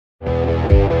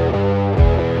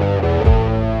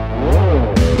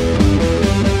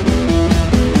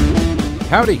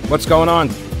Howdy, what's going on?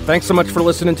 Thanks so much for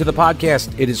listening to the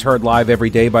podcast. It is heard live every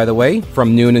day, by the way,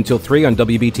 from noon until 3 on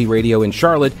WBT Radio in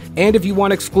Charlotte. And if you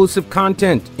want exclusive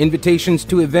content, invitations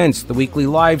to events, the weekly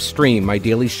live stream, my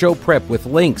daily show prep with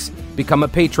links, become a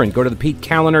patron. Go to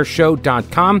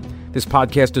thePeteCallenderShow.com. This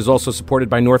podcast is also supported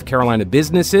by North Carolina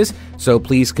businesses, so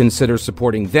please consider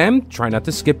supporting them. Try not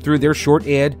to skip through their short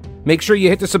ad. Make sure you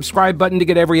hit the subscribe button to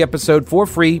get every episode for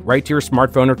free right to your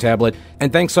smartphone or tablet.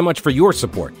 And thanks so much for your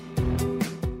support.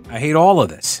 I hate all of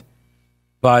this,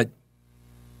 but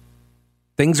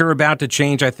things are about to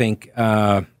change, I think,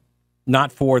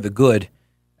 not for the good,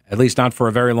 at least not for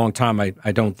a very long time,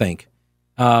 I don't think.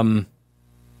 After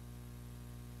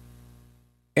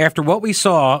what we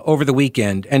saw over the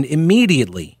weekend, and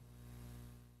immediately,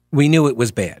 we knew it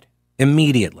was bad.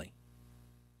 Immediately.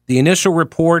 The initial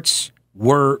reports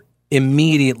were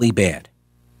immediately bad.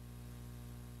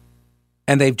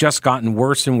 And they've just gotten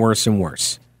worse and worse and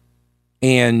worse.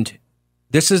 And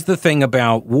this is the thing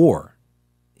about war,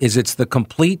 is it's the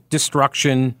complete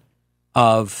destruction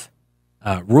of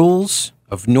rules,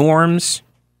 of norms,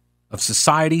 of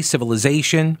society,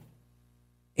 civilization.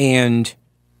 And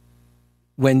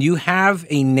when you have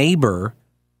a neighbor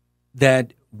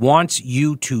that wants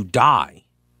you to die,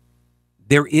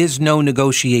 there is no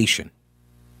negotiation.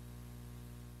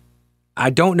 I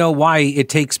don't know why it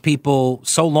takes people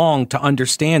so long to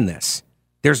understand this.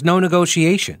 There's no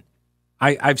negotiation.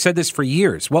 I've said this for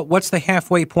years. What's the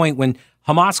halfway point when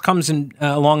Hamas comes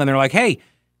along and they're like, hey,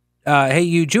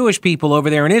 you Jewish people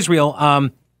over there in Israel,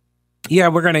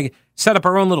 we're going to set up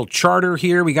our own little charter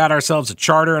here. We got ourselves a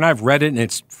charter, and I've read it, and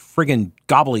it's friggin'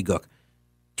 gobbledygook.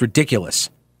 It's ridiculous.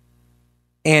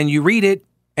 And you read it,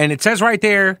 and it says right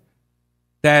there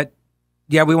that,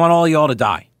 we want all y'all to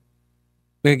die.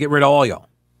 We're going to get rid of all y'all.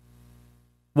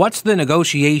 What's the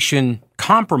negotiation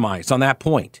compromise on that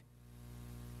point?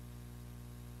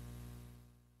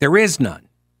 There is none.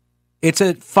 It's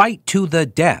a fight to the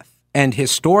death. And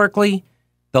historically,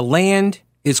 the land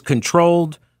is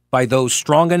controlled by those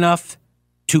strong enough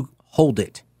to hold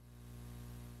it.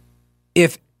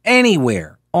 If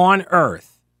anywhere on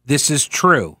earth this is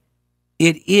true,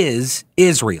 it is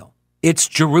Israel. It's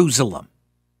Jerusalem.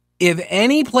 If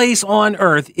any place on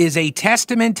earth is a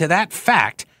testament to that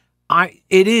fact,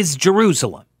 it is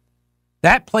Jerusalem.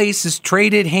 That place has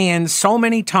traded hands so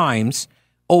many times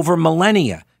over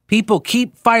millennia. People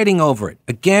keep fighting over it.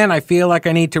 Again, I feel like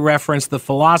I need to reference the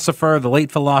late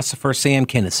philosopher Sam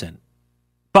Kinison.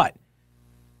 But,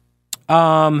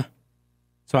 so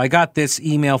I got this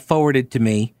email forwarded to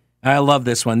me. I love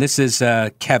this one. This is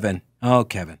Kevin. Oh,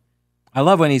 Kevin. I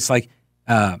love when he's like,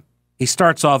 he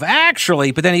starts off,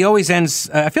 actually, but then he always ends,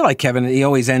 I feel like Kevin, he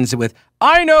always ends it with,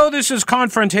 I know this is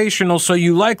confrontational, so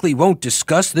you likely won't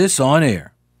discuss this on air.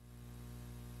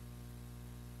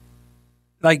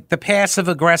 Like the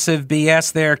passive-aggressive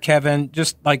BS there, Kevin,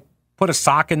 just like put a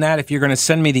sock in that. If you're going to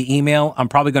send me the email, I'm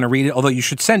probably going to read it, although you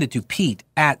should send it to Pete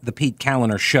at the Pete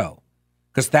Calendar Show,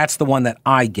 because that's the one that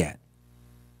I get.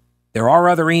 There are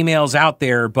other emails out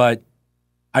there, but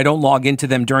I don't log into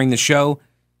them during the show,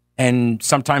 and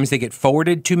sometimes they get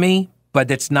forwarded to me,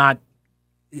 but it's not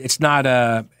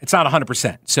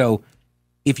 100%. So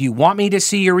if you want me to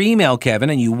see your email,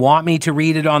 Kevin, and you want me to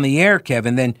read it on the air,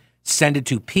 Kevin, then send it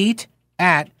to Pete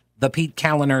at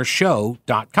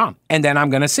thePeteCalendarShow.com. And then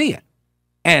I'm going to see it.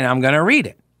 And I'm going to read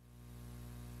it.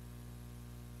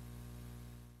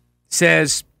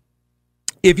 Says,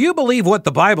 if you believe what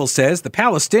the Bible says, the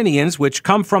Palestinians, which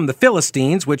come from the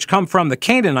Philistines, which come from the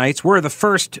Canaanites, were the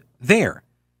first there.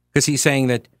 Because he's saying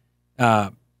that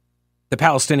the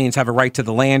Palestinians have a right to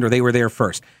the land, or they were there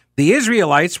first. The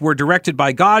Israelites were directed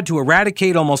by God to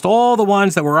eradicate almost all the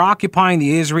ones that were occupying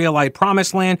the Israelite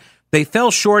promised land. They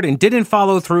fell short and didn't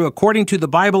follow through according to the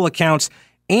Bible accounts,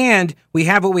 and we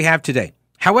have what we have today.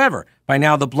 However, by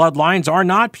now the bloodlines are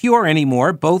not pure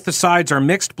anymore. Both the sides are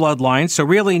mixed bloodlines, so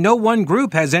really no one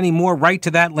group has any more right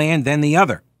to that land than the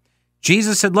other.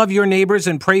 Jesus said, love your neighbors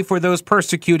and pray for those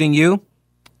persecuting you.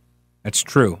 That's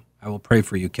true. I will pray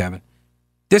for you, Kevin.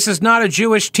 This is not a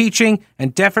Jewish teaching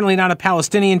and definitely not a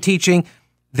Palestinian teaching.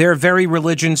 Their very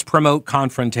religions promote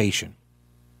confrontation.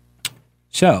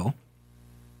 So,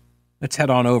 let's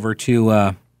head on over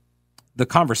to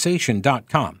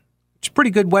theconversation.com. It's a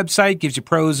pretty good website, gives you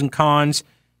pros and cons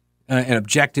in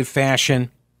objective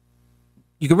fashion.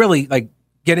 You can really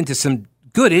get into some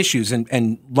good issues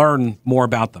and learn more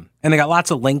about them. And they got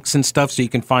lots of links and stuff so you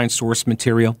can find source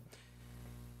material.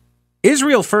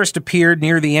 Israel first appeared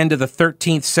near the end of the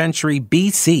 13th century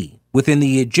BC within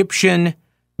the Egyptian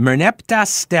Merneptah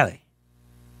stele,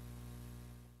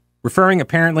 referring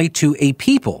apparently to a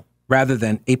people rather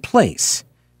than a place.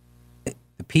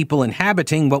 people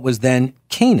inhabiting what was then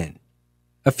Canaan.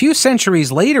 A few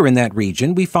centuries later in that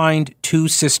region, we find two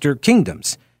sister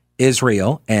kingdoms,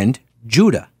 Israel and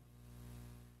Judah.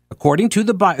 According to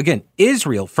the Bible, again,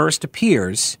 Israel first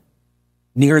appears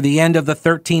near the end of the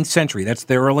 13th century. That's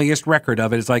the earliest record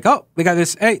of it. It's like, oh, we got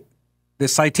this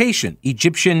citation,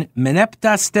 Egyptian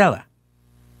Meneptah Stela.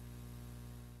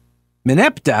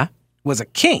 Meneptah was a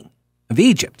king of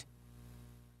Egypt.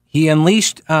 He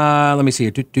unleashed, let me see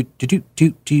here.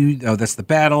 Oh, that's the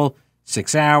battle.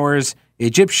 6 hours.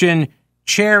 Egyptian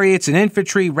chariots and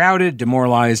infantry routed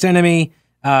demoralized enemy.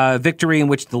 Victory in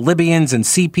which the Libyans and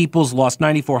sea peoples lost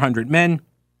 9,400 men.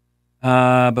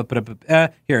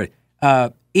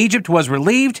 Egypt was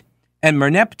relieved, and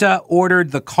Merneptah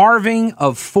ordered the carving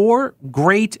of 4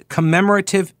 great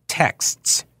commemorative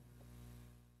texts.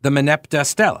 The Meneptah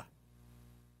Stela.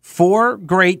 4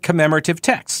 great commemorative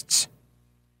texts.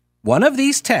 One of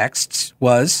these texts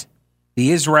was the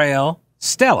Israel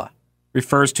Stela,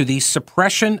 refers to the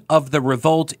suppression of the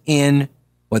revolt in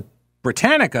what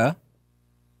Britannica,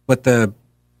 what the,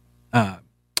 why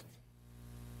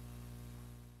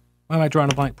am I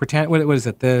drawing a blank? What is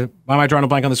it? Why am I drawing a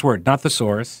blank on this word? Not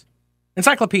thesaurus.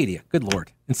 Encyclopedia. Good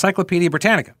Lord. Encyclopedia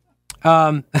Britannica.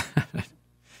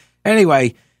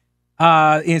 Anyway,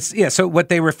 so what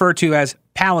they refer to as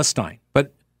Palestine,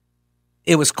 but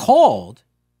it was called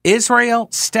Israel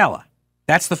Stela.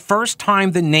 That's the first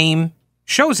time the name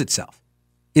shows itself,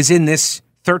 is in this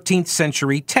 13th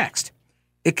century text.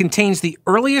 It contains the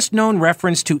earliest known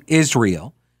reference to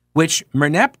Israel, which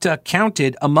Merneptah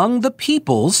counted among the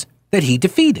peoples that he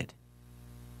defeated.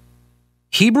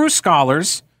 Hebrew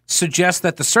scholars suggest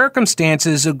that the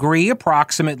circumstances agree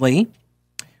approximately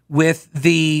with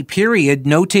the period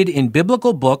noted in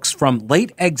biblical books from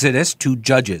late Exodus to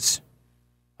Judges.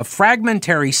 A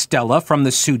fragmentary stela from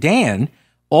the Sudan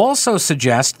also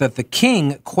suggests that the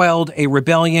king quelled a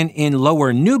rebellion in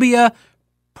Lower Nubia,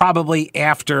 probably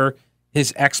after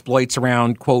his exploits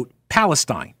around, quote,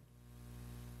 Palestine.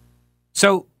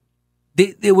 So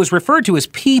it was referred to as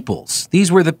peoples.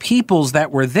 These were the peoples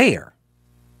that were there.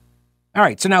 All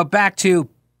right, so now back to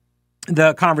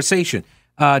the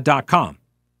conversation.com.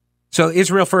 So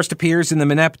Israel first appears in the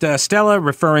Meneptah Stela,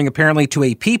 referring apparently to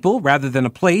a people rather than a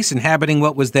place inhabiting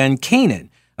what was then Canaan.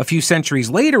 A few centuries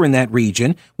later in that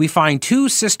region, we find 2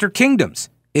 sister kingdoms,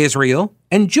 Israel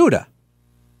and Judah.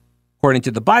 According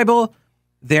to the Bible,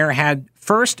 there had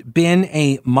first been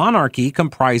a monarchy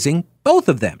comprising both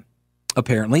of them,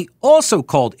 apparently also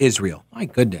called Israel. My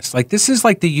goodness, like this is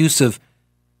like the use of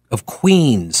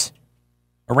Queens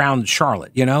around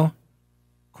Charlotte, you know?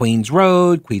 Queens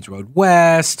Road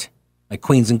West, like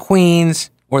Queens and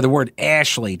Queens, or the word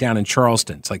Ashley down in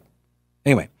Charleston. It's like,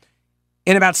 anyway.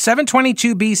 In about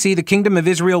 722 BC, the kingdom of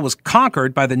Israel was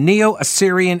conquered by the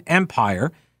Neo-Assyrian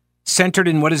Empire, centered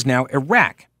in what is now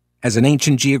Iraq. As an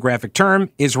ancient geographic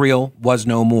term, Israel was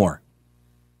no more.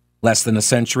 Less than a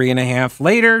century and a half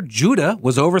later, Judah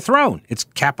was overthrown. Its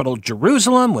capital,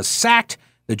 Jerusalem, was sacked,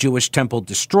 the Jewish temple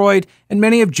destroyed, and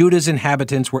many of Judah's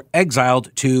inhabitants were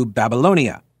exiled to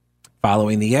Babylonia.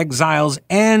 Following the exiles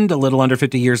and a little under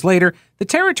 50 years later, the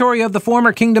territory of the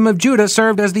former kingdom of Judah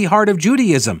served as the heart of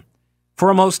Judaism for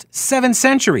almost 7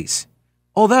 centuries,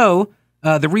 although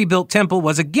the rebuilt temple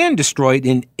was again destroyed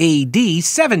in AD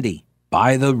 70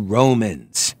 by the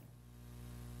Romans.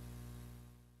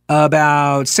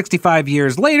 About 65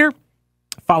 years later,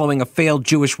 following a failed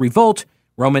Jewish revolt,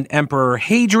 Roman Emperor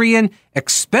Hadrian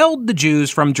expelled the Jews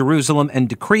from Jerusalem and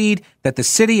decreed that the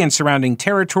city and surrounding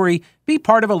territory be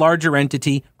part of a larger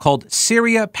entity called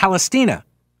Syria Palestina,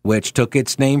 which took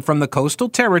its name from the coastal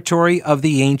territory of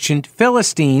the ancient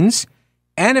Philistines,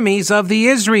 enemies of the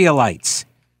Israelites.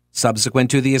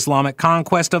 Subsequent to the Islamic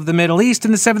conquest of the Middle East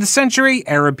in the 7th century,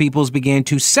 Arab peoples began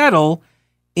to settle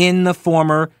in the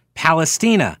former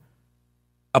Palestina.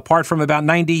 Apart from about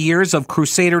 90 years of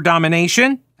Crusader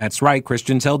domination, that's right,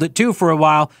 Christians held it too for a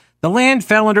while, the land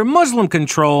fell under Muslim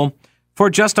control for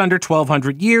just under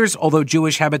 1,200 years. Although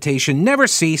Jewish habitation never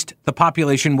ceased, the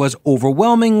population was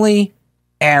overwhelmingly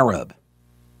Arab.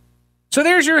 So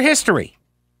there's your history.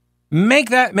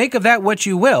 Make of that what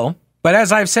you will, but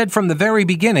as I've said from the very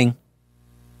beginning,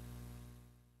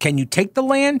 can you take the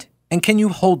land and can you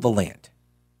hold the land?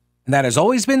 And that has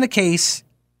always been the case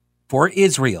for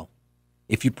Israel.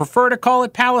 If you prefer to call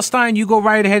it Palestine, you go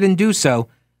right ahead and do so.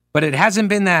 But it hasn't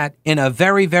been that in a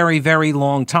very, very, very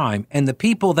long time. And the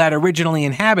people that originally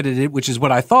inhabited it, which is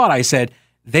what I thought I said,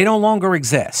 they no longer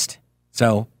exist.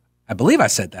 So I believe I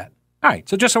said that. All right.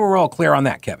 So just so we're all clear on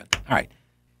that, Kevin. All right.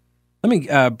 Let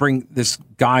me bring this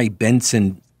Guy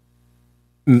Benson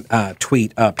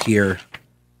tweet up here.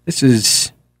 This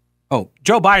is Oh,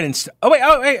 Joe Biden's. Oh,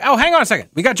 hang on a second.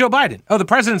 We got Joe Biden. Oh, the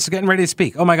president's getting ready to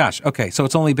speak. Oh, my gosh. Okay, so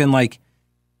it's only been like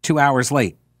 2 hours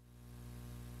late.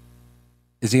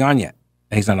 Is he on yet?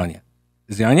 No, he's not on yet.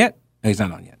 Is he on yet? No, he's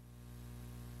not on yet.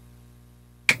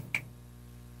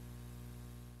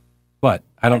 What?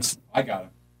 I got him.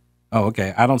 Oh,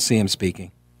 okay. I don't see him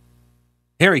speaking.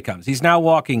 Here he comes. He's now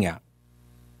walking out.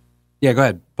 Yeah, go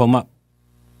ahead. Pull him up.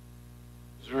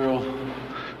 Israel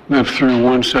lived through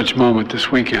one such moment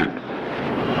this weekend.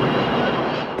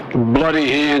 The bloody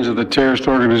hands of the terrorist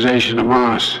organization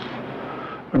Hamas,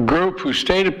 a group whose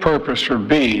stated purpose for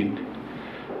being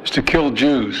is to kill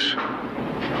Jews.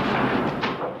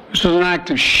 This was an act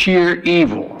of sheer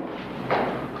evil.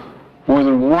 More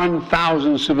than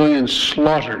 1,000 civilians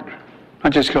slaughtered,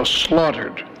 not just killed,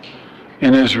 slaughtered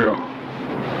in Israel.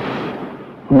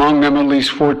 Among them, at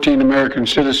least 14 American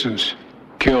citizens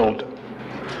killed.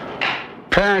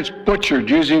 Parents butchered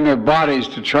using their bodies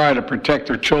to try to protect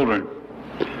their children.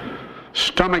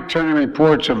 Stomach-turning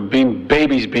reports of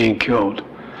babies being killed.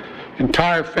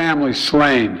 Entire families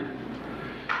slain.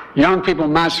 Young people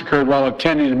massacred while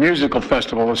attending a musical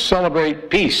festival to celebrate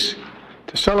peace.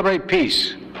 To celebrate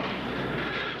peace.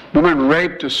 Women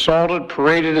raped, assaulted,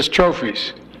 paraded as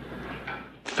trophies.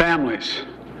 Families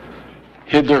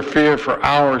hid their fear for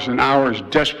hours and hours,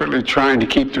 desperately trying to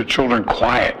keep their children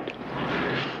quiet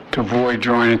to avoid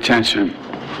drawing attention.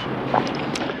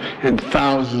 And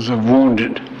thousands of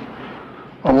wounded,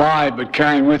 alive but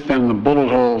carrying with them the bullet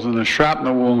holes and the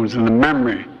shrapnel wounds and the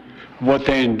memory of what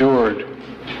they endured.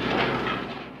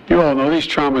 You all know these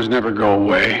traumas never go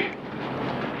away.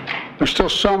 There's still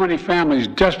so many families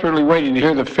desperately waiting to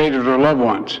hear the fate of their loved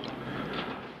ones,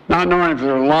 not knowing if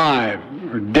they're alive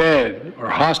or dead or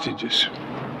hostages.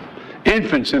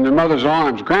 Infants in their mother's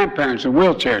arms, grandparents in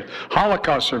wheelchairs,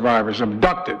 Holocaust survivors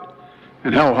abducted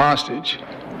and held hostage.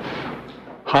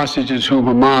 Hostages whom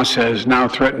Hamas has now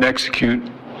threatened to execute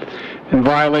in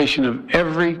violation of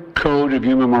every code of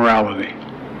human morality.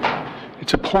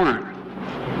 It's abhorrent.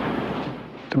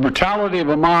 The brutality of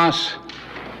Hamas,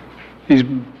 these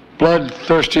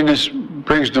bloodthirstiness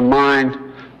brings to mind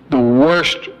the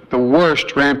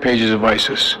worst rampages of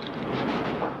ISIS.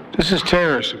 This is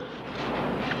terrorism.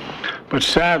 But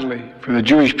sadly, for the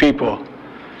Jewish people,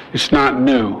 it's not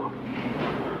new.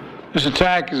 This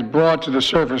attack has brought to the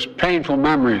surface painful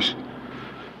memories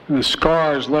and the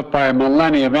scars left by a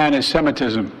millennia of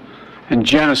anti-Semitism and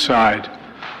genocide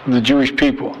of the Jewish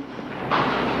people.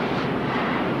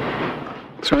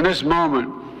 So in this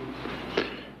moment,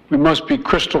 we must be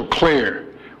crystal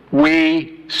clear.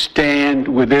 We stand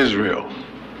with Israel.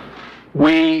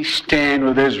 We stand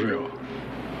with Israel.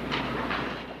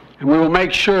 And we will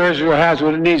make sure Israel has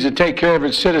what it needs to take care of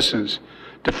its citizens,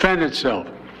 defend itself,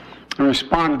 and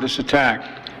respond to this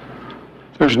attack.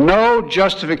 There's no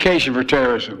justification for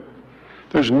terrorism.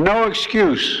 There's no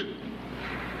excuse.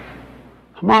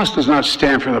 Hamas does not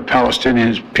stand for the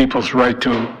Palestinian people's right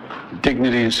to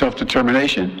dignity and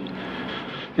self-determination.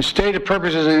 Its stated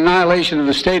purpose is the annihilation of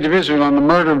the state of Israel and the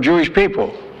murder of Jewish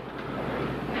people.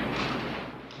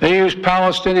 They use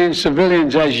Palestinian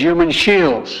civilians as human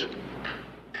shields.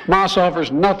 Hamas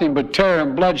offers nothing but terror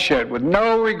and bloodshed with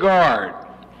no regard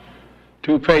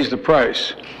to who pays the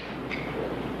price.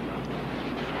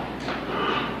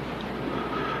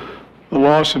 The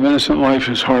loss of innocent life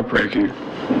is heartbreaking.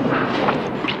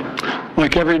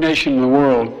 Like every nation in the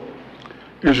world,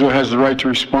 Israel has the right to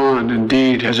respond,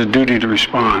 indeed has a duty to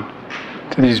respond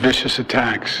to these vicious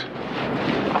attacks.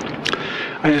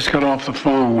 I just got off the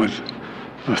phone with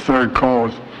the third call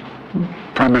with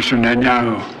Prime Minister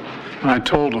Netanyahu, and I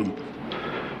told him,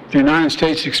 the United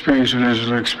States experience what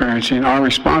Israel is experiencing, our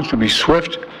response will be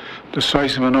swift,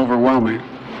 decisive, and overwhelming.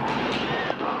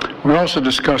 We also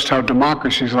discussed how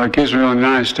democracies like Israel and the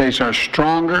United States are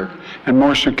stronger and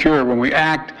more secure when we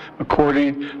act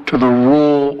according to the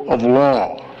rule of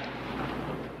law.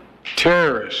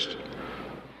 Terrorists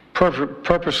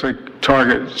purposely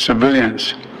target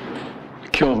civilians,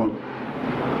 kill them.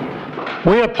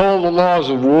 We uphold the laws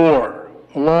of war,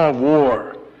 the law of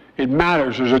war. It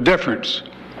matters, there's a difference.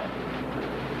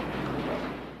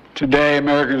 Today,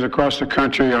 Americans across the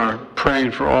country are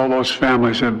praying for all those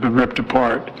families that have been ripped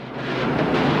apart.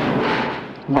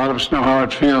 A lot of us know how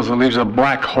it feels. It leaves a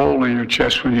black hole in your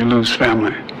chest when you lose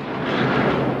family.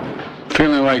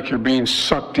 Feeling like you're being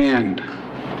sucked in.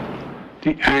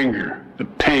 The anger, the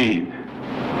pain,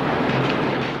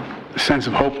 the sense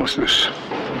of hopelessness.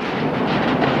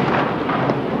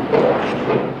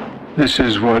 This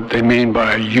is what they mean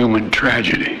by a human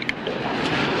tragedy,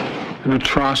 an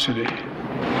atrocity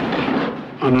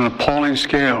on an appalling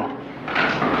scale.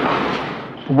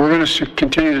 We're going to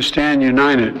continue to stand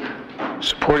united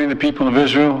supporting the people of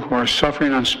Israel who are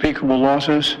suffering unspeakable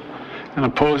losses and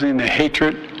opposing the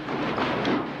hatred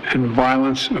and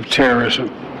violence of terrorism.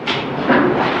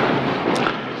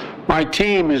 My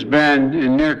team has been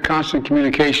in near constant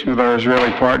communication with our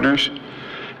Israeli partners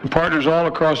and partners all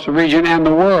across the region and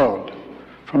the world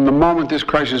from the moment this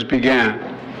crisis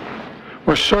began.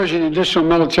 We're surging additional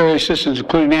military assistance,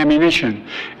 including ammunition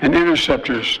and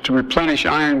interceptors, to replenish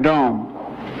Iron Dome.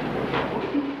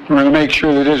 We're going to make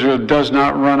sure that Israel does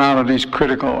not run out of these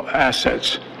critical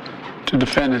assets to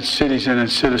defend its cities and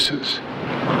its citizens.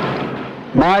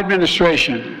 My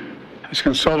administration has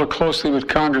consulted closely with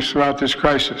Congress throughout this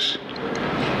crisis.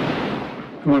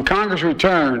 And when Congress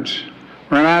returns,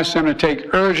 we're going to ask them to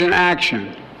take urgent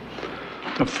action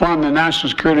to fund the national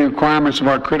security requirements of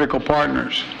our critical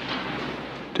partners.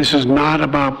 This is not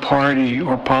about party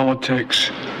or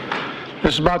politics.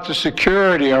 This is about the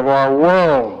security of our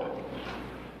world,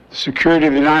 the security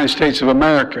of the United States of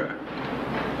America.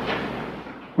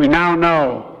 We now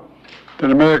know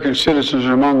that American citizens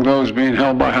are among those being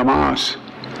held by Hamas.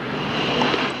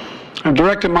 I've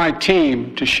directed my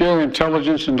team to share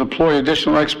intelligence and deploy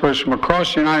additional experts from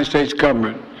across the United States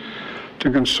government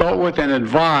to consult with and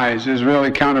advise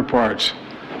Israeli counterparts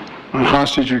on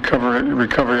hostage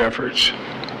recovery efforts.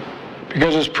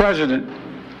 Because as president,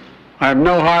 I have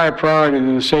no higher priority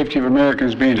than the safety of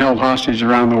Americans being held hostage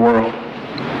around the world.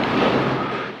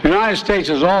 The United States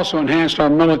has also enhanced our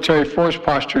military force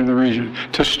posture in the region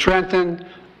to strengthen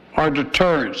our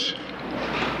deterrence.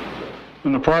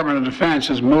 The Department of Defense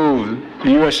has moved the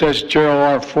USS Gerald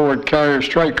R. Ford Carrier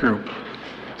Strike Group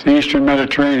to the Eastern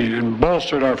Mediterranean and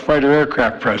bolstered our fighter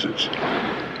aircraft presence.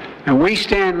 And we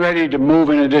stand ready to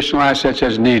move in additional assets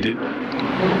as needed.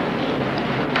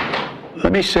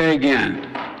 Let me say again,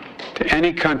 to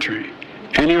any country,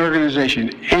 any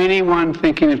organization, anyone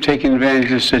thinking of taking advantage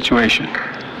of this situation,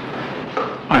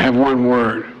 I have one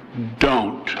word: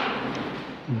 don't.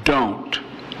 Don't.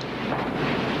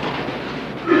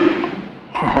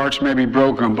 Our hearts may be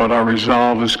broken, but our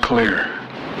resolve is clear.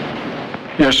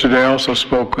 Yesterday, I also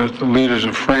spoke with the leaders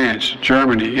of France,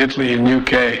 Germany, Italy, and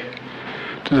UK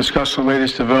to discuss the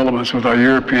latest developments with our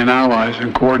European allies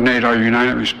and coordinate our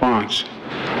united response.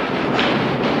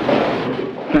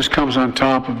 This comes on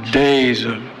top of days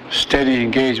of steady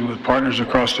engagement with partners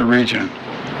across the region.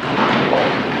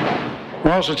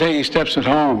 We're also taking steps at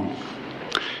home.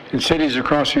 In cities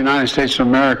across the United States of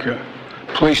America,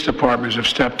 police departments have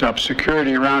stepped up.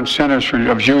 Security around centers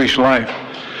of Jewish life.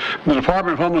 The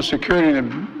Department of Homeland Security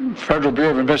and the Federal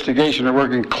Bureau of Investigation are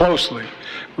working closely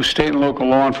with state and local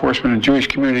law enforcement and Jewish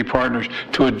community partners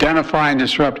to identify and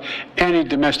disrupt any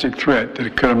domestic threat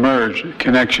that could emerge in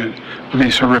connection with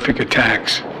these horrific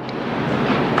attacks.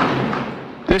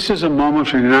 This is a moment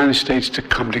for the United States to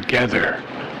come together,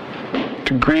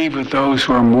 to grieve with those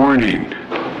who are mourning.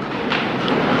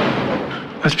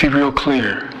 Let's be real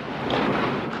clear.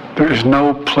 There is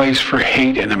no place for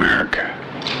hate in America.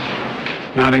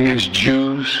 Not against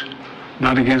Jews,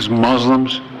 not against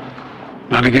Muslims,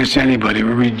 not against anybody.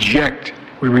 We reject.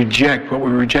 What we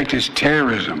reject is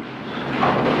terrorism.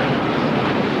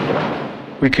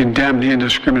 We condemn the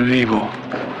indiscriminate evil,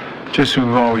 just as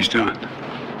we've always done.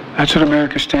 That's what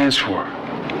America stands for.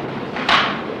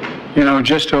 You know,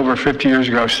 just over 50 years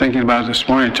ago, I was thinking about it this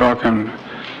morning, talking to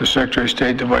the Secretary of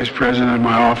State, the Vice President in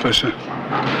my office.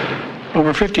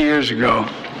 Over 50 years ago,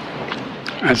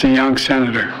 as a young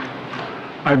senator,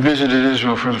 I visited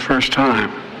Israel for the first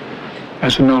time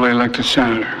as a newly elected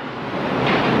senator.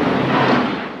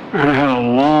 And I had a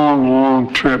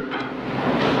long trip,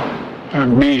 a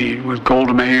meeting with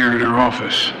Golda Meir in her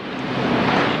office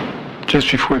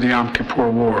just before the Yom Kippur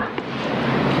War.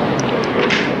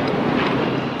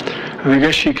 And I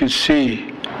guess she could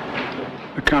see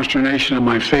the consternation on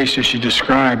my face as she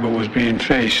described what was being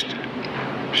faced.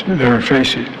 They were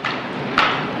facing.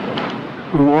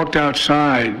 We walked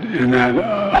outside in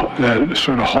that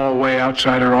sort of hallway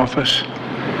outside her office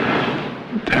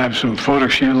to have some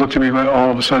photos. She looked at me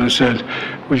all of a sudden and said,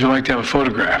 "Would you like to have a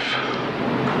photograph?"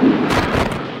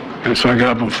 And so I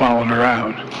got up and followed her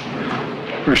out.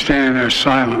 We were standing there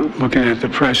silent, looking at the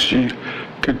press. She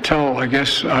could tell, I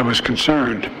guess, I was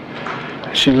concerned.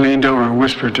 She leaned over and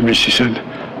whispered to me, she said,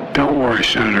 "Don't worry,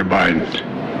 Senator Biden.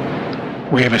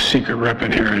 We have a secret rep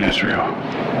in here in Israel."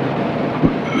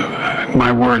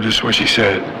 My word is what she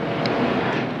said.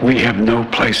 We have no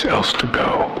place else to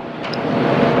go.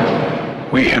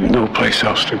 We have no place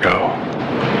else to go.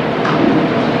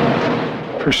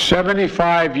 For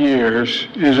 75 years,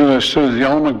 Israel has stood as the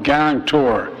ultimate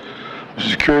guarantor of the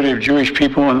security of Jewish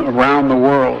people around the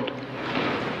world,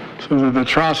 so that the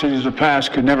atrocities of the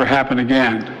past could never happen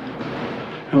again.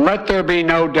 And let there be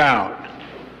no doubt,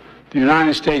 the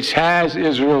United States has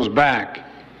Israel's back.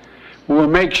 We will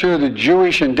make sure the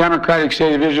Jewish and democratic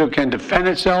state of Israel can defend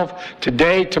itself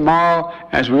today, tomorrow,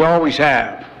 as we always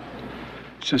have.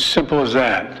 It's as simple as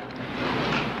that.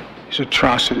 These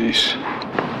atrocities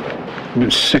have been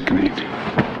sickening.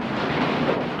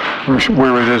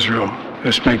 We're with Israel.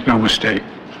 Let's make no mistake.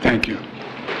 Thank you.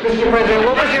 Mr. President,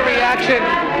 what was your reaction?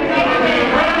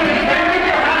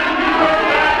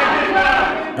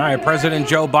 All right, President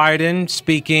Joe Biden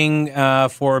speaking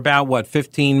for about,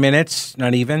 15 minutes?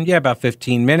 Not even. Yeah, about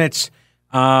 15 minutes.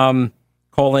 Calling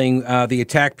the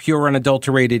attack pure,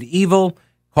 unadulterated evil,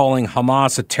 calling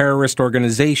Hamas a terrorist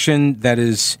organization that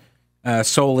is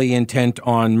solely intent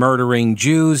on murdering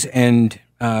Jews and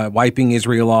wiping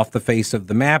Israel off the face of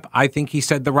the map. I think he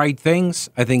said the right things.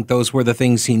 I think those were the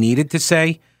things he needed to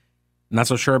say. I'm not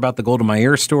so sure about the Golda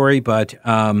Meir story, but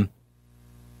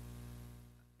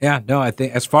I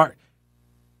think as far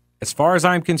as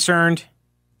I'm concerned,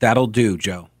 that'll do,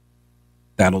 Joe.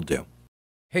 That'll do.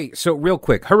 Hey, so real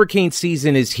quick, hurricane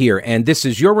season is here, and this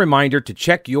is your reminder to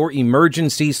check your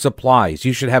emergency supplies.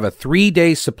 You should have a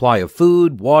 3-day supply of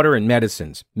food, water, and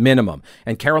medicines, minimum.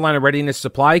 And Carolina Readiness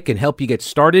Supply can help you get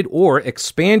started or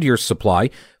expand your supply.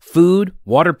 Food,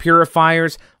 water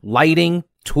purifiers, lighting,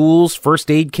 tools, first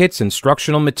aid kits,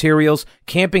 instructional materials,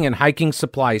 camping and hiking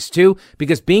supplies too,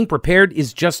 because being prepared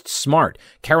is just smart.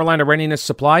 Carolina Readiness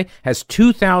Supply has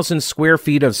 2,000 square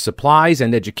feet of supplies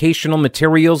and educational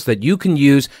materials that you can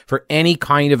use for any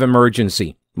kind of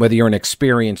emergency. Whether you're an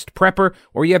experienced prepper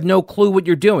or you have no clue what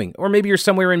you're doing, or maybe you're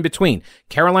somewhere in between,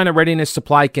 Carolina Readiness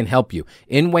Supply can help you.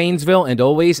 In Waynesville and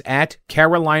always at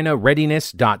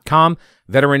carolinareadiness.com.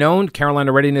 Veteran-owned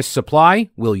Carolina Readiness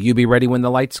Supply. Will you be ready when the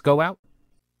lights go out?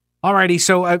 Alrighty,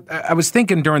 so I was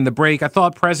thinking during the break, I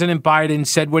thought President Biden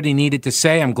said what he needed to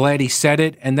say. I'm glad he said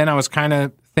it. And then I was kind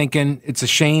of thinking it's a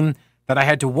shame that I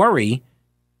had to worry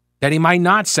that he might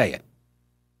not say it.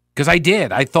 Because I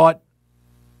did. I thought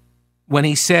when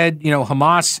he said,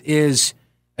 Hamas is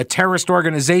a terrorist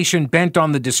organization bent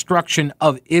on the destruction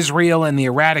of Israel and the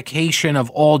eradication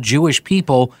of all Jewish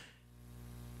people,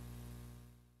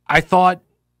 I thought,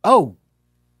 oh,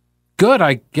 good,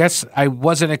 I guess I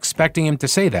wasn't expecting him to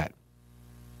say that.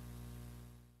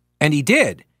 And he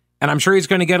did. And I'm sure he's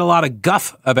going to get a lot of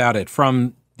guff about it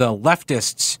from the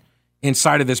leftists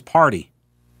inside of his party.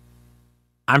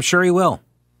 I'm sure he will.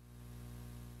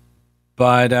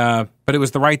 But it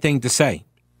was the right thing to say.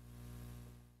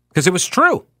 Because it was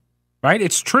true, right?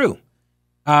 It's true.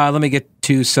 Let me get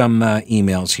to some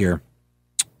emails here.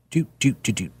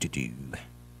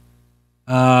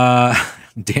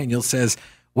 Daniel says,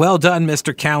 well done,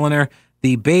 Mr. Callender.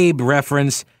 The Babe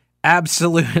reference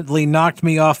absolutely knocked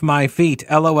me off my feet.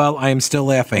 LOL, I am still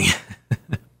laughing.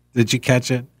 Did you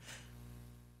catch it?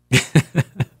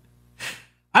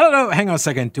 I don't know. Hang on a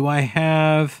second. Do I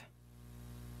have...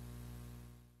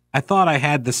 I thought I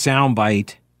had the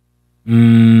soundbite.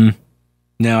 No,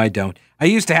 I don't. I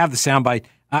used to have the soundbite.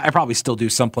 I probably still do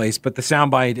someplace, but the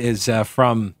soundbite is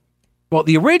from... Well,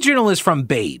 the original is from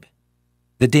Babe.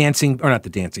 The dancing, or not the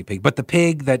dancing pig, but the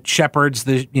pig that shepherds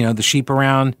the sheep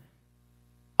around.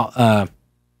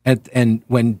 And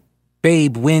when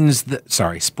Babe wins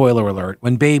spoiler alert,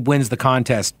 when Babe wins the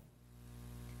contest,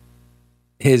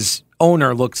 his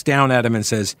owner looks down at him and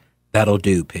says, "That'll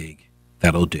do, pig.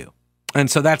 That'll do." And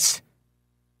so that's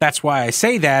why I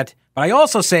say that. But I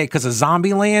also say it because of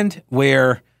Zombieland,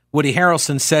 where Woody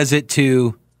Harrelson says it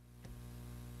to,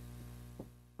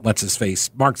 what's his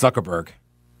face? Mark Zuckerberg.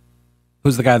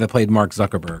 Who's the guy that played Mark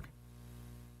Zuckerberg?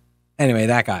 Anyway,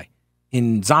 that guy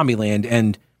in Zombieland.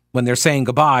 And when they're saying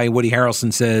goodbye, Woody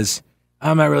Harrelson says,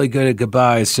 "I'm not really good at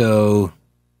goodbye, so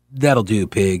that'll do,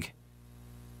 pig."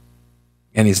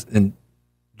 And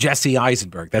Jesse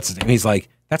Eisenberg, that's his name. He's like,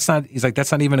 that's not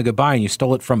even a goodbye, and you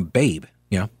stole it from Babe,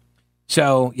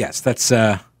 So yes, that's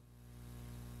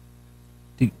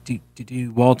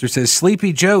Walter says,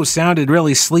 Sleepy Joe sounded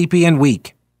really sleepy and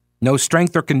weak. No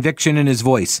strength or conviction in his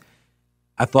voice.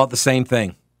 I thought the same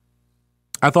thing.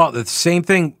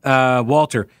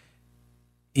 Walter.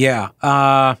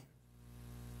 Yeah.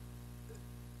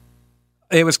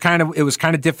 It was kind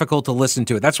of difficult to listen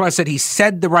to it. That's why I said he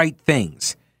said the right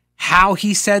things. How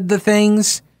he said the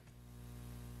things,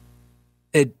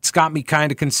 it's got me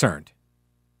kind of concerned.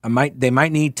 They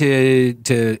might need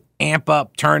to amp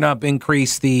up, turn up,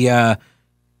 increase the I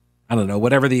don't know,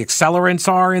 whatever the accelerants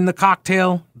are in the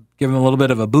cocktail, give him a little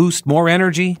bit of a boost, more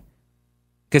energy.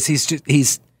 Because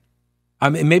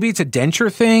maybe it's a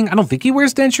denture thing. I don't think he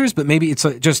wears dentures, but maybe it's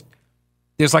just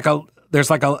there's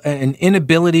an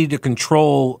inability to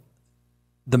control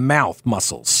the mouth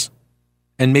muscles,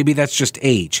 and maybe that's just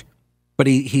age, but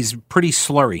he's pretty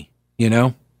slurry, you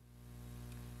know?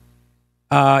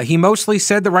 He mostly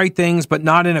said the right things, but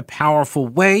not in a powerful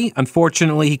way.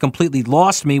 Unfortunately, he completely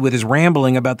lost me with his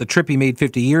rambling about the trip he made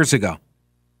 50 years ago.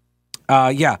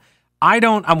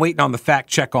 I'm waiting on the fact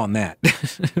check on that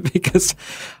because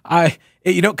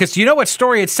you know what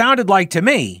story it sounded like to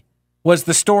me was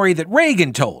the story that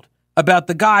Reagan told about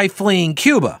the guy fleeing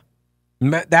Cuba.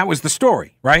 That was the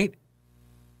story, right?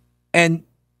 And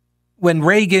when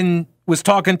Reagan was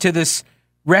talking to this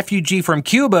refugee from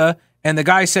Cuba, and the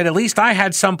guy said, at least I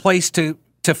had some place to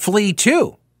flee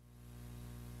to.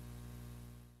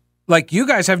 Like, you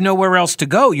guys have nowhere else to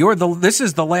go. This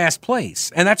is the last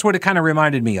place. And that's what it kind of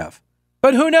reminded me of.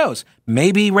 But who knows?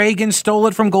 Maybe Reagan stole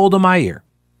it from Golda Meir.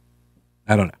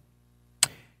 I don't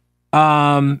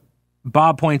know.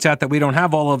 Bob points out that we don't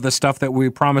have all of the stuff that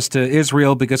we promised to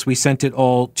Israel because we sent it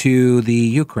all to the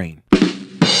Ukraine.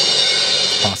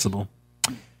 It's possible.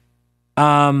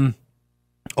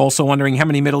 Also wondering how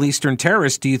many Middle Eastern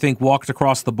terrorists do you think walked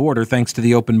across the border thanks to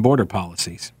the open border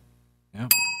policies? Yeah,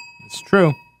 it's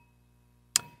true.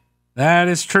 That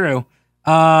is true.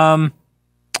 Let's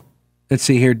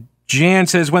see here. Jan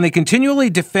says, when they continually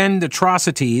defend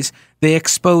atrocities, they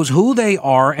expose who they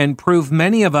are and prove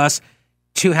many of us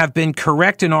to have been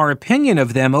correct in our opinion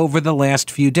of them over the last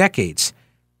few decades.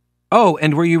 Oh,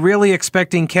 and were you really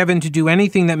expecting Kevin to do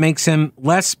anything that makes him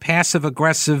less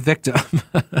passive-aggressive victim?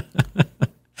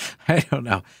 I don't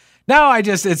know. No,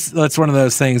 it's one of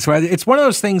those things where it's one of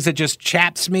those things that just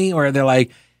chaps me, or they're like,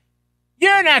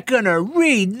 you're not going to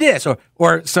read this.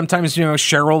 Or sometimes,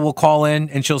 Cheryl will call in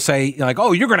and she'll say, like,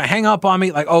 oh, you're going to hang up on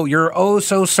me. Like, oh, you're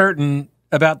so certain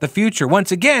about the future.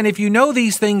 Once again, if you know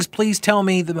these things, please tell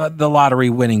me the lottery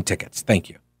winning tickets. Thank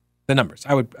you. The numbers.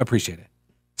 I would appreciate it.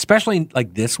 Especially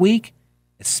like this week.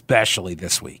 Especially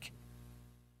this week.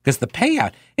 Because the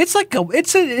payout, it's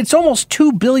almost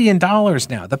 $2 billion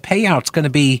now. The payout's going to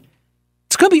be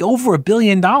over $1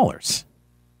 billion.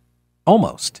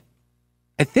 Almost.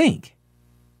 I think.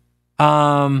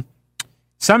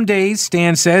 Some days,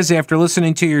 Stan says, after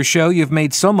listening to your show, you've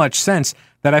made so much sense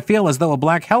that I feel as though a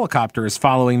black helicopter is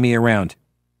following me around.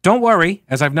 Don't worry,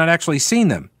 as I've not actually seen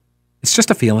them. It's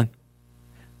just a feeling.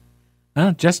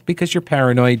 Just because you're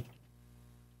paranoid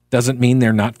doesn't mean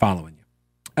they're not following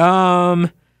you.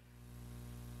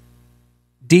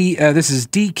 This is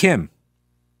D. Kim.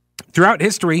 Throughout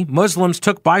history, Muslims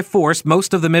took by force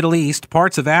most of the Middle East,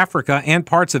 parts of Africa, and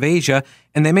parts of Asia,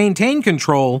 and they maintain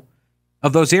control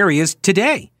of those areas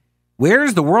today.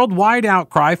 Where's the worldwide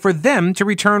outcry for them to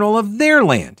return all of their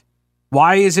land?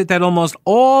 Why is it that almost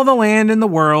all the land in the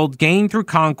world gained through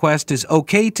conquest is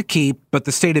okay to keep, but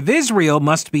the state of Israel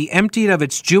must be emptied of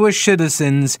its Jewish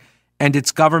citizens and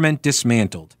its government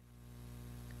dismantled?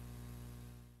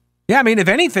 Yeah, I mean, if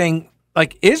anything,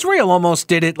 like Israel almost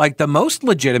did it like the most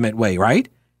legitimate way, right?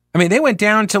 I mean, they went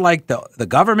down to like the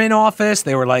government office.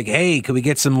 They were like, hey, could we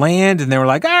get some land? And they were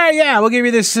like, yeah, we'll give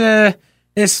you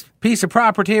this piece of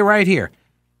property right here.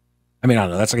 I mean, I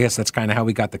don't know. I guess that's kind of how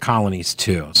we got the colonies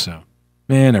too. So,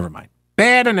 never mind.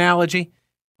 Bad analogy.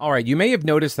 All right, you may have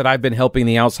noticed that I've been helping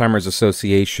the Alzheimer's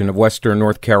Association of Western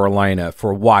North Carolina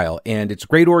for a while, and it's a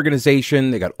great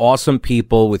organization. They got awesome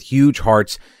people with huge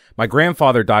hearts. My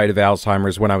grandfather died of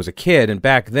Alzheimer's when I was a kid, and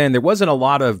back then there wasn't a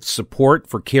lot of support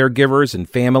for caregivers and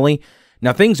family.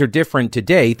 Now, things are different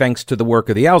today thanks to the work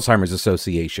of the Alzheimer's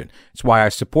Association. It's why I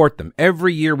support them.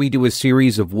 Every year we do a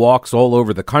series of walks all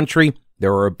over the country.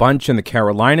 There are a bunch in the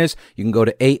Carolinas. You can go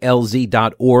to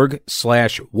alz.org/walk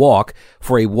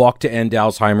for a walk to end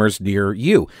Alzheimer's near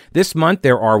you. This month,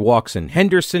 there are walks in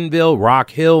Hendersonville, Rock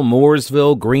Hill,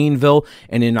 Mooresville, Greenville,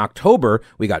 and in October,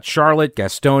 we got Charlotte,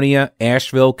 Gastonia,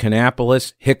 Asheville,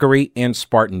 Kannapolis, Hickory, and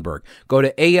Spartanburg. Go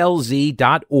to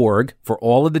alz.org for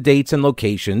all of the dates and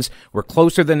locations. We're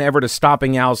closer than ever to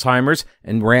stopping Alzheimer's,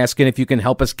 and we're asking if you can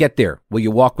help us get there. Will you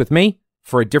walk with me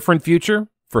for a different future,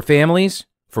 for families,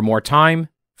 for more time,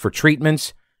 for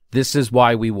treatments? This is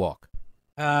why we walk.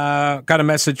 Got a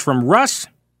message from Russ.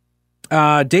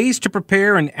 Days to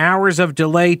prepare and hours of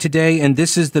delay today, and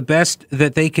this is the best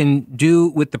that they can do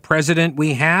with the president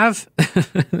we have.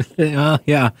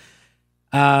 Yeah.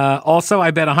 Also,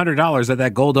 I bet $100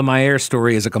 that Golda Meir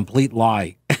story is a complete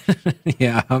lie.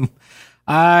 Yeah.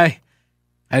 I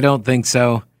don't think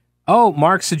so. Oh,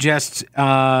 Mark suggests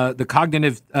the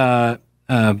cognitive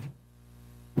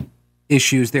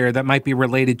issues there that might be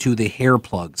related to the hair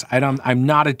plugs. I'm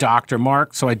not a doctor,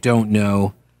 Mark, so I don't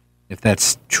know if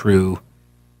that's true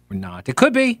or not. It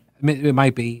could be. I mean, it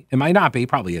might be. It might not be.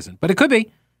 Probably isn't, but it could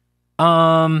be.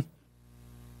 What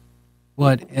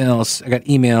else? I got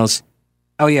emails.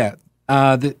 Oh yeah.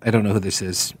 I don't know who this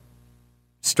is.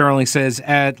 Sterling says,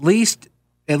 at least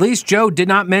Joe did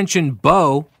not mention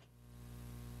Bo.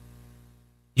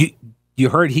 You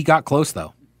heard he got close,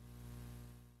 though.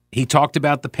 He talked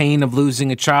about the pain of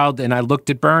losing a child, and I looked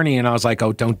at Bernie, and I was like,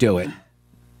 oh, don't do it.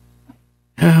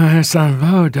 His son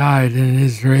Bo died in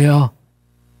Israel,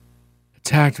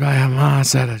 attacked by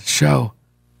Hamas at a show.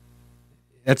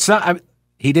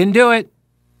 He didn't do it.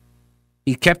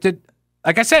 He kept it.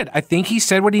 Like I said, I think he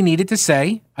said what he needed to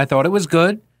say. I thought it was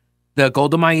good. The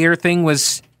Golda Meir thing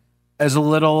was as a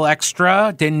little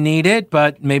extra. Didn't need it,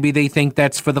 but maybe they think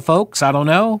that's for the folks. I don't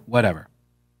know. Whatever.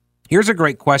 Here's a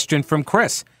great question from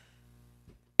Chris.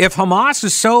 If Hamas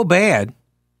is so bad,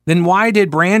 then why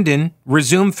did Brandon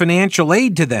resume financial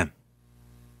aid to them?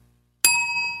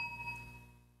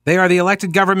 They are the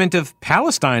elected government of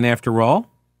Palestine, after all.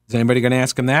 Is anybody going to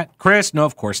ask him that? Chris? No,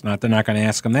 of course not. They're not going to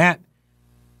ask him that.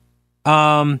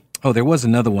 There was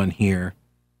another one here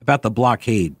about the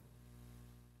blockade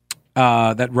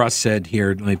that Russ said here.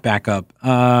 Let me back up.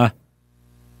 Right.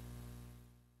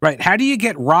 How do you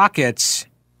get rockets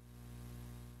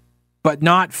but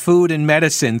not food and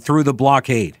medicine through the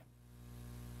blockade?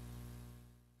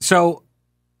 So,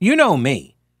 you know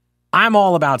me. I'm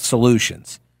all about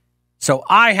solutions. So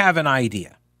I have an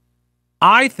idea.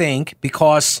 I think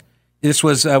because this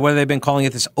was, what have they been calling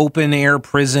it, this open air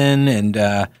prison and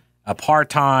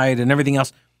apartheid and everything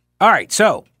else. All right,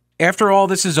 so after all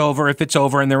this is over, if it's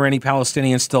over and there are any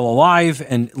Palestinians still alive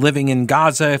and living in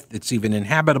Gaza, if it's even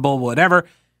inhabitable, whatever,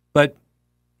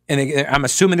 I'm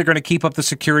assuming they're going to keep up the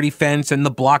security fence and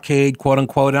the blockade, quote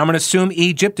unquote. And I'm going to assume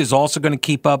Egypt is also going to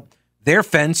keep up their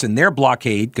fence and their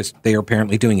blockade because they are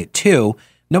apparently doing it too.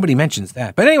 Nobody mentions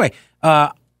that. But anyway,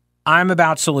 I'm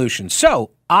about solutions.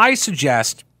 So I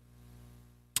suggest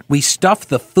we stuff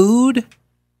the food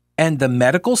and the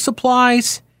medical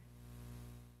supplies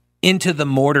into the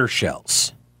mortar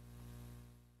shells.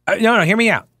 No, hear me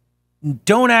out.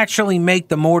 Don't actually make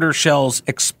the mortar shells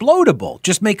explodable.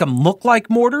 Just make them look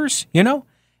like mortars,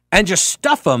 and just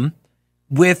stuff them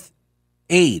with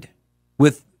aid,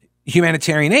 with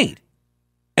humanitarian aid.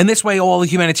 And this way all the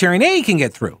humanitarian aid can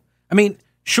get through. I mean,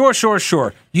 sure.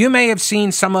 You may have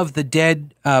seen some of the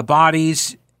dead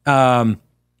bodies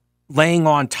laying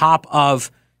on top of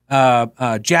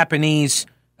Japanese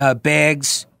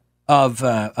bags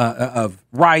of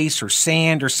rice or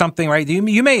sand or something, right?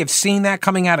 You may have seen that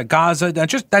coming out of Gaza.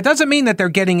 That doesn't mean that they're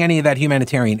getting any of that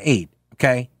humanitarian aid.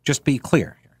 Okay, just be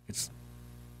clear here.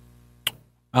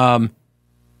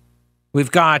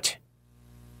 We've got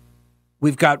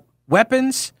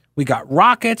weapons, we got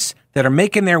rockets that are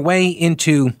making their way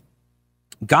into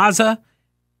Gaza,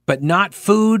 but not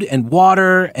food and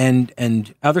water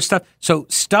and other stuff. So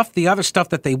stuff the other stuff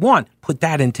that they want, put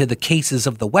that into the cases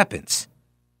of the weapons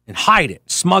and hide it,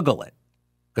 smuggle it.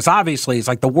 Because obviously it's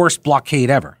like the worst blockade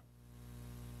ever.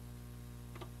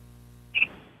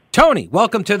 Tony,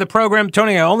 welcome to the program.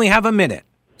 Tony, I only have a minute,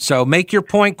 so make your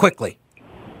point quickly.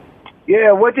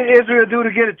 Yeah, what did Israel do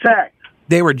to get attacked?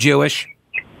 They were Jewish.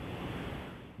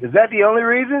 Is that the only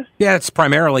reason? Yeah, that's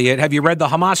primarily it. Have you read the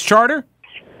Hamas Charter?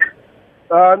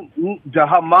 The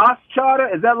Hamas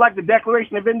Charter? Is that like the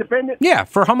Declaration of Independence? Yeah,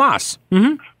 for Hamas.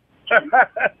 Mm-hmm.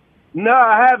 No,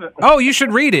 I haven't. Oh, you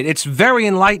should read it. It's very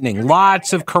enlightening.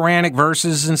 Lots of Quranic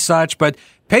verses and such, but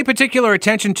pay particular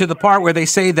attention to the part where they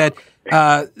say that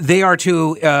they are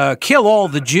to kill all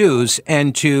the Jews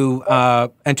and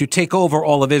to take over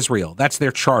all of Israel. That's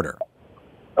their charter.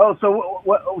 Oh, so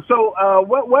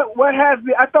what has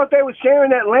the? I thought they were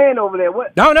sharing that land over there.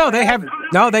 What? No, they have.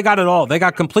 No, they got it all. They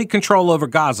got complete control over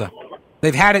Gaza.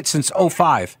 They've had it since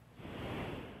 2005.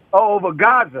 Oh, over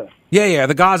Gaza. Yeah,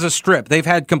 the Gaza Strip. They've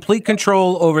had complete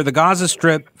control over the Gaza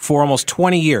Strip for almost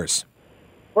 20 years.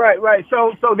 Right.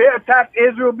 So they attacked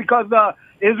Israel because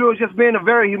Israel is just being a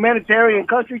very humanitarian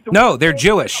country. No, they're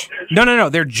Jewish. No,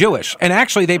 they're Jewish. And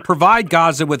actually, they provide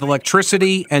Gaza with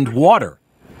electricity and water.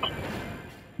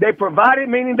 They provide it,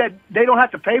 meaning that they don't have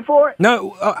to pay for it?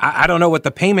 No, I don't know what the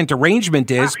payment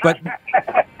arrangement is, but...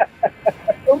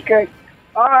 Okay.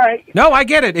 All right. No, I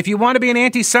get it. If you want to be an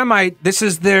anti-Semite, this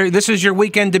is your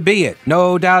weekend to be it.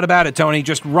 No doubt about it, Tony.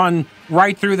 Just run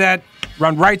right through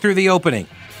the opening.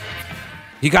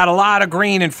 You got a lot of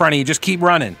green in front of you. Just keep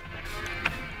running.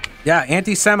 Yeah,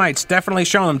 anti-Semites definitely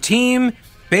showing them. Team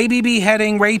baby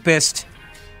beheading rapist,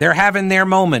 they're having their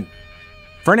moment.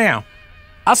 For now.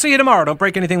 I'll see you tomorrow. Don't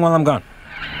break anything while I'm gone.